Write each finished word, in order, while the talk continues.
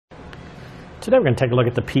Today we're going to take a look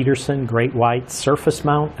at the Peterson Great White Surface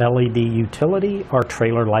Mount LED Utility or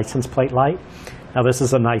Trailer License Plate Light. Now this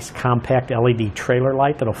is a nice compact LED trailer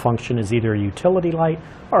light that will function as either a utility light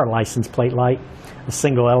or a license plate light. A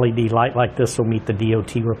single LED light like this will meet the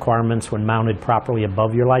DOT requirements when mounted properly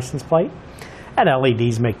above your license plate. And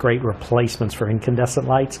LEDs make great replacements for incandescent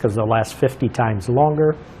lights because they'll last 50 times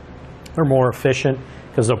longer. They're more efficient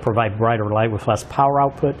because they'll provide brighter light with less power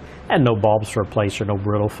output and no bulbs to replace or no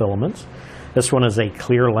brittle filaments. This one is a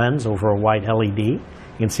clear lens over a white LED. You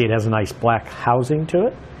can see it has a nice black housing to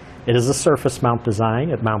it. It is a surface mount design.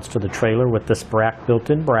 It mounts to the trailer with this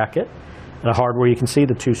built-in bracket. And the hardware, you can see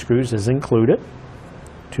the 2 screws is included.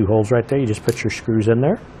 2 holes right there. You just put your screws in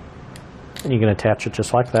there. And you can attach it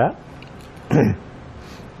just like that.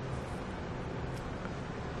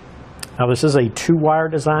 Now this is a 2-wire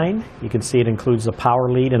design. You can see it includes a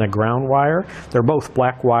power lead and a ground wire. They're both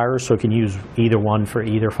black wires, so you can use either one for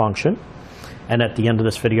either function. And at the end of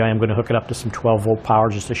this video, I am going to hook it up to some 12-volt power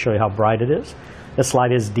just to show you how bright it is. This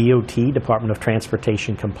light is DOT, Department of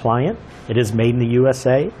Transportation compliant. It is made in the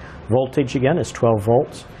USA. Voltage, again, is 12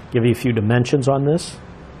 volts. Give you a few dimensions on this.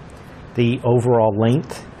 The overall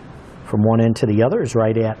length from one end to the other is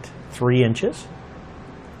right at 3 inches.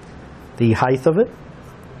 The height of it,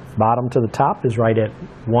 bottom to the top, is right at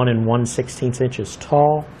 1 1/16 inches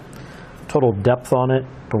tall. Total depth on it,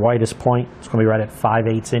 the widest point, is going to be right at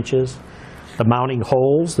 5/8 inches. The mounting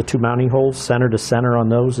holes, the 2 mounting holes, center to center on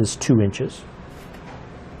those is 2 inches.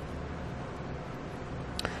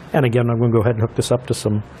 And again, I'm going to go ahead and hook this up to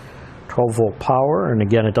some 12-volt power. And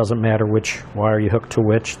again, it doesn't matter which wire you hook to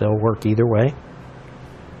which, they'll work either way.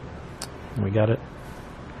 We got it.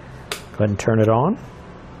 Go ahead and turn it on.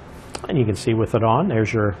 And you can see with it on,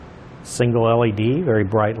 there's your single LED, very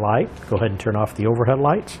bright light. Go ahead and turn off the overhead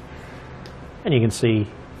lights. And you can see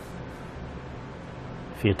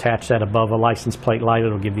if you attach that above a license plate light,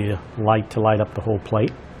 it'll give you light to light up the whole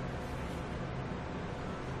plate.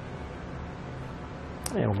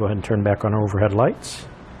 And we'll go ahead and turn back on our overhead lights.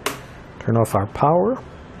 Turn off our power.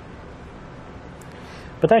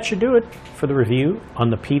 But that should do it for the review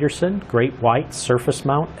on the Peterson Great White Surface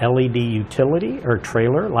Mount LED Utility or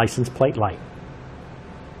Trailer License Plate Light.